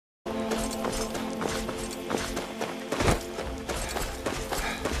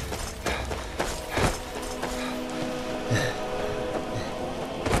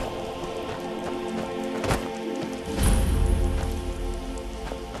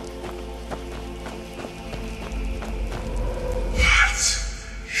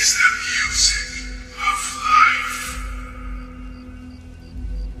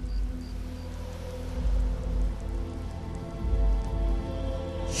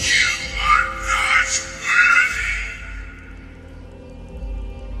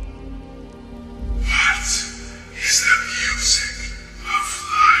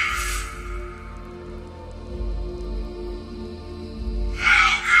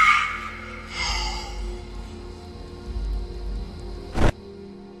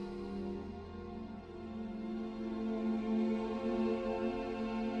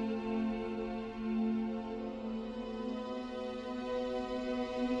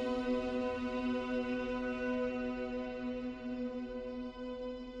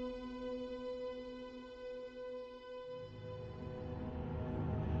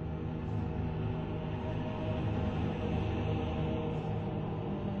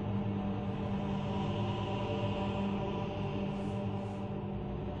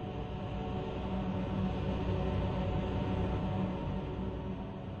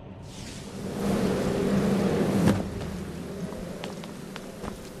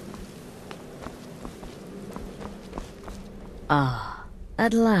Ah,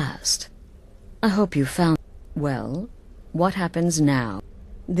 at last. I hope you found... Well, what happens now?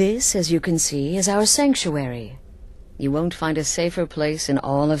 This, as you can see, is our sanctuary. You won't find a safer place in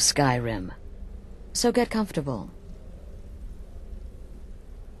all of Skyrim. So get comfortable.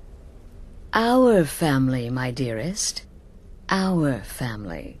 Our family, my dearest. Our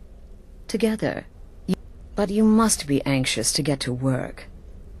family. Together. But you must be anxious to get to work.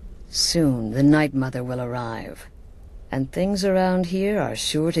 Soon the Night Mother will arrive. And things around here are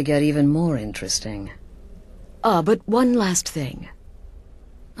sure to get even more interesting. Ah, but one last thing.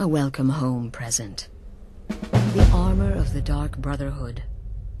 A welcome home present. The armor of the Dark Brotherhood.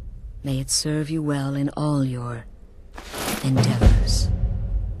 May it serve you well in all your endeavors.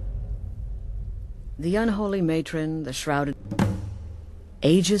 The unholy matron, the shrouded...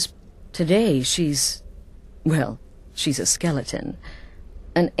 Ages... Today she's... Well, she's a skeleton.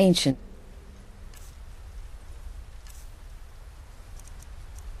 An ancient...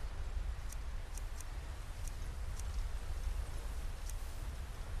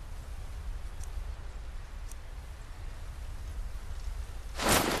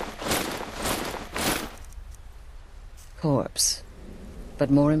 corpse.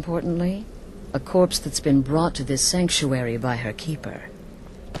 But more importantly, a corpse that's been brought to this sanctuary by her keeper.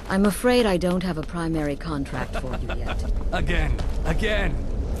 I'm afraid I don't have a primary contract for you yet. Again!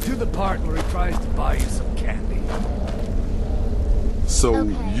 To the part where he tries to buy you some candy. So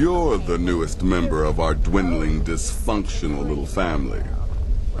you're the newest member of our dwindling, dysfunctional little family.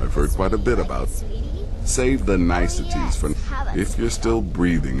 I've heard quite a bit about. Save the niceties for if you're still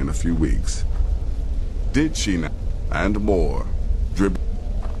breathing in a few weeks. Did she not? And more.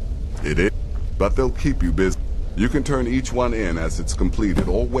 It is, but they'll keep you busy. You can turn each one in as it's completed,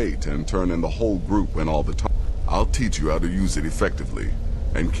 or wait and turn in the whole group when all the time. I'll teach you how to use it effectively,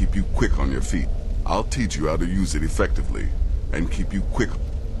 and keep you quick on your feet. I'll teach you how to use it effectively, and keep you quick.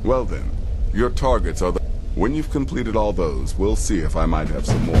 Well then, your targets are the... When you've completed all those, we'll see if I might have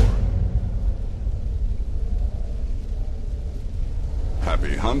some more.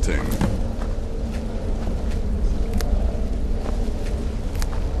 Happy hunting.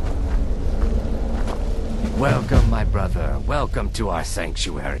 Welcome, my brother. Welcome to our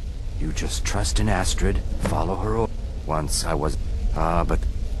sanctuary. You just trust in Astrid, follow her. Once I was... but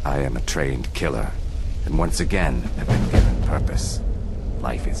I am a trained killer. And once again, have been given purpose.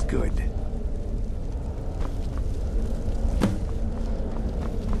 Life is good.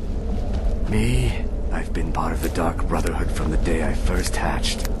 Me, I've been part of the Dark Brotherhood from the day I first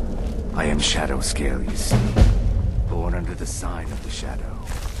hatched. I am Shadow Scale, you see. Born under the sign of the Shadow.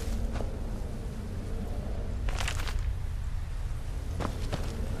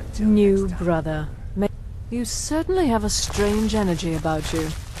 New brother. You certainly have a strange energy about you.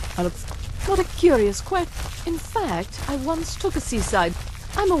 What a curious question. In fact, I once took a seaside.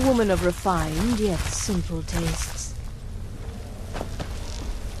 I'm a woman of refined, yet simple tastes.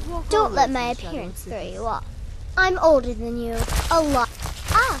 Don't let my appearance throw you off. I'm older than you. A lot.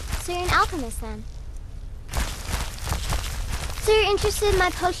 Ah, so you're an alchemist then. So you're interested in my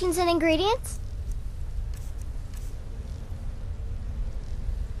potions and ingredients?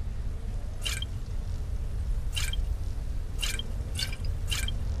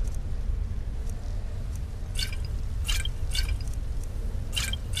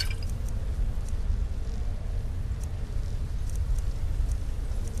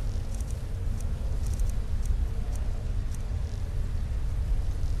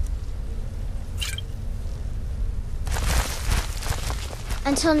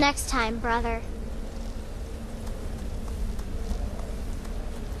 Until next time, brother.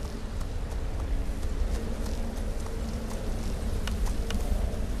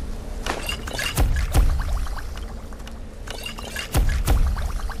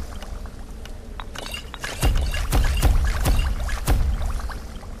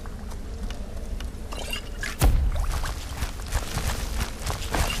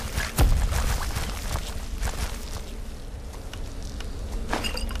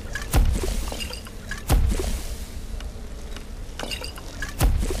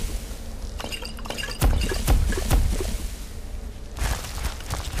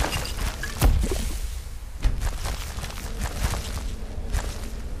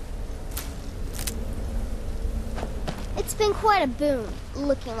 It's been quite a boon,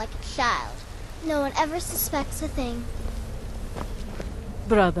 looking like a child. No one ever suspects a thing.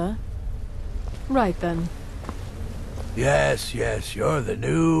 Brother? Right then. Yes, you're the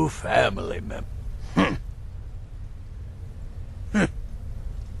new family member.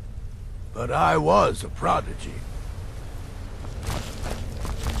 But I was a prodigy.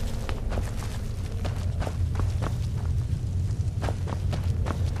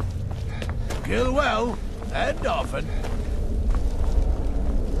 Kill well, and often.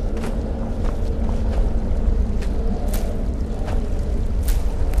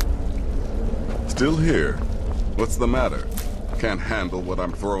 Still here? What's the matter? Can't handle what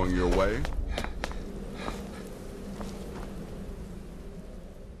I'm throwing your way?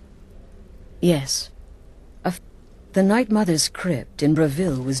 Yes. The Night Mother's crypt in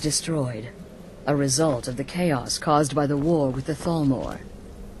Breville was destroyed, a result of the chaos caused by the war with the Thalmor.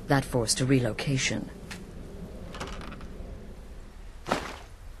 That forced a relocation.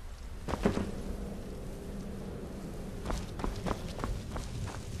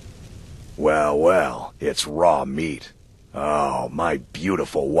 Well, well, it's raw meat. Oh, my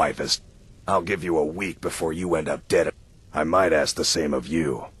beautiful wife is... I'll give you a week before you end up dead. I might ask the same of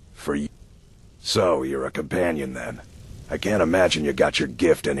you. For you... So, you're a companion then. I can't imagine you got your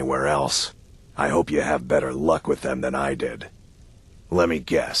gift anywhere else. I hope you have better luck with them than I did. Let me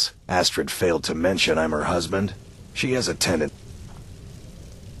guess. Astrid failed to mention I'm her husband? She has a tendency...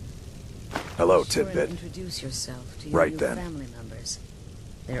 Hello, Tidbit. Introduce yourself to Right your then. family members.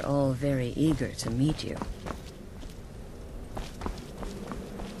 They're all very eager to meet you.